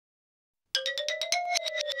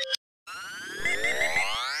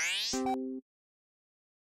Welcome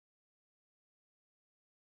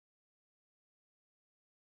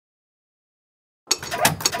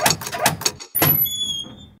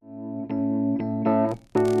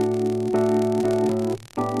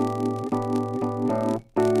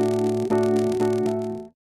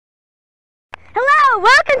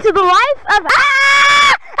to the life of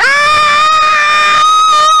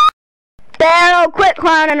Darrel, quit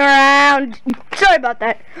clowning around. Sorry about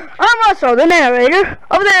that. I'm Russel, the narrator.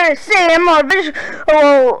 Over there is Sam, our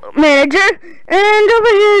visual manager, and over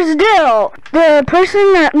here is Darrel, the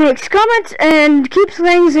person that makes comments and keeps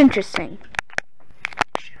things interesting.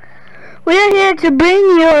 We're here to bring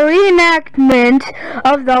you a reenactment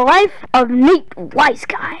of the life of Nate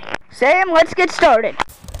Wiseguy. Sam, let's get started.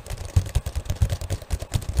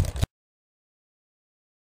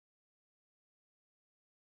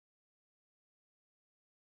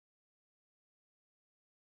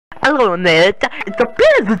 Hello, Nate. It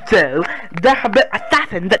appears as though there have been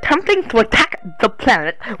assassins attempting to attack the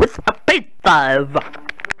planet with a space dive.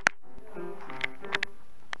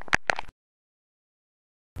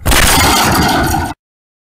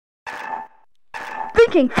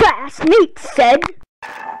 Thinking fast, Nate said.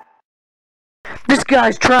 This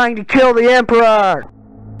guy's trying to kill the Emperor!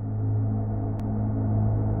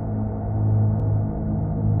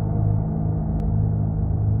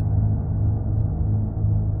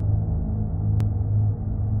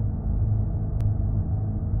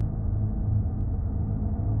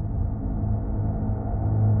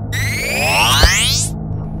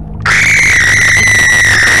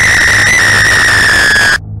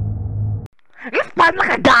 I'm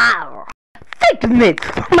like a doll! Thank you, Nate,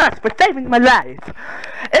 so much for saving my life.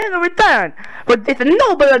 In return for this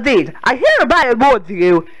noble deed, I hereby award to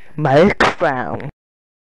you my crown.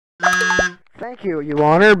 Thank you, Your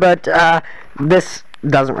Honor, but this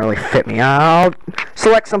doesn't really fit me. I'll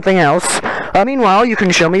select something else. Meanwhile, you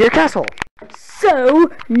can show me your castle. So,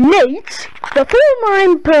 Nate, the former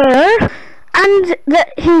emperor, and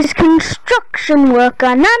his construction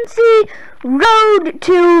worker, Nancy, rode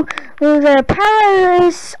to the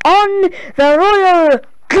palace on the royal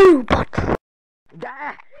glue bottle.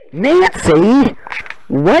 Nancy,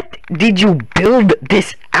 what did you build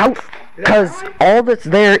this out? Because all that's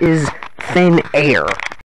there is thin air.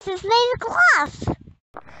 This is made of glass.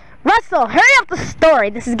 Russell, hurry up the story.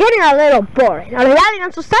 This is getting a little boring. Are you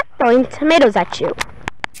not to start throwing tomatoes at you?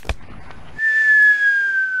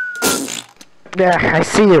 I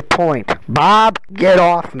see your point. Bob, get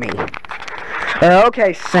off me.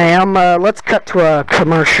 Okay, Sam, let's cut to a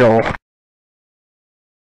commercial.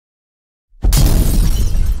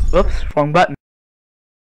 Oops, wrong button.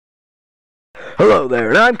 Hello there,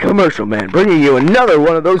 and I'm Commercial Man, bringing you another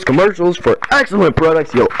one of those commercials for excellent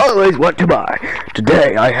products you'll always want to buy.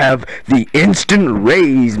 Today, I have the Instant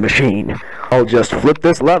Raise Machine. I'll just flip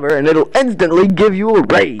this lever, and it'll instantly give you a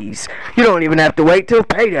raise. You don't even have to wait till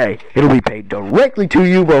payday. It'll be paid directly to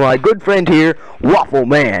you by my good friend here, Waffle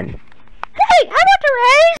Man. Hey, how about the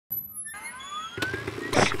raise?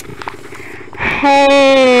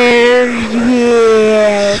 Have you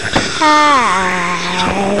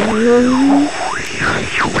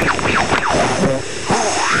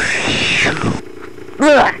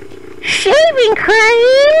shaving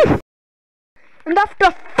cream? And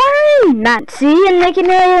after firing Nancy and making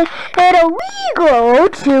it illegal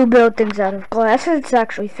to build things out of glass, it's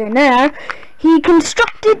actually thin air, he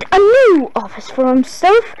constructed a new office for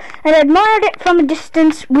himself and admired it from a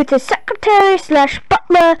distance with his secretary /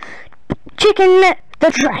 butler, Chicken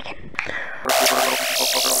the Dragon.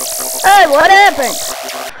 Hey, what happened?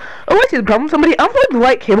 Oh, I see the problem. Somebody unplugged the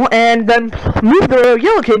white cable and then moved the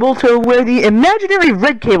yellow cable to where the imaginary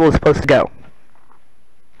red cable is supposed to go.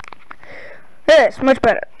 Yes, much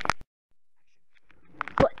better.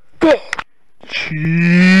 But then... Cheesecake.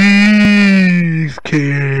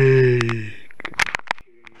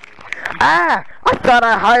 I thought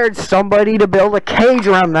I hired somebody to build a cage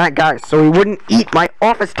around that guy so he wouldn't eat my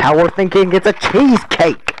office tower thinking it's a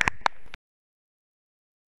cheesecake.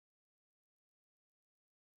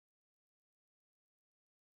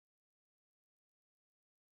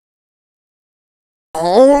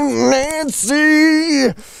 Oh,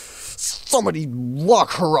 Nancy! Somebody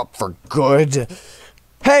lock her up for good.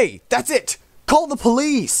 Hey, that's it! Call the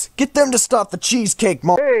police! Get them to stop the cheesecake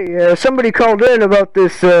monster. Hey, somebody called in about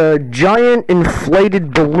this giant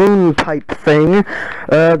inflated balloon type thing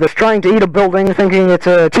that's trying to eat a building thinking it's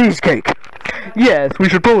a cheesecake. Yes, we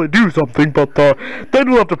should probably do something, but then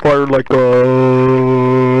we'll have to fire like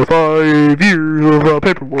 5 years of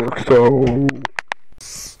paperwork, so...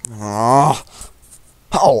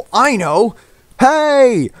 Oh, I know!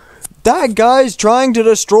 Hey! That guy's trying to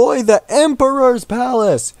destroy the Emperor's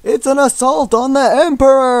palace! It's an assault on the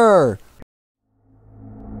Emperor!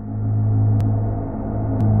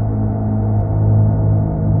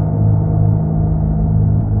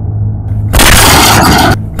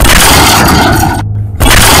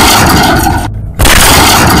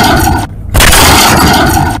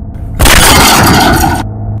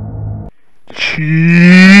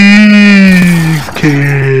 Cheesecake.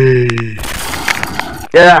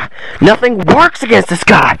 Nothing works against this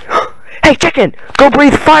guy. Hey, chicken, go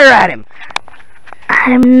breathe fire at him.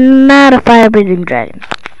 I'm not a fire-breathing dragon.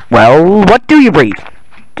 Well, what do you breathe?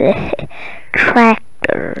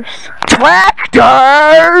 Tractors.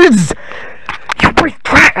 Tractors! You breathe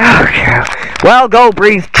okay. Well, go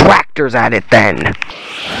breathe tractors at it then.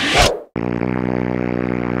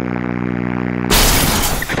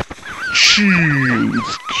 Cheesecake.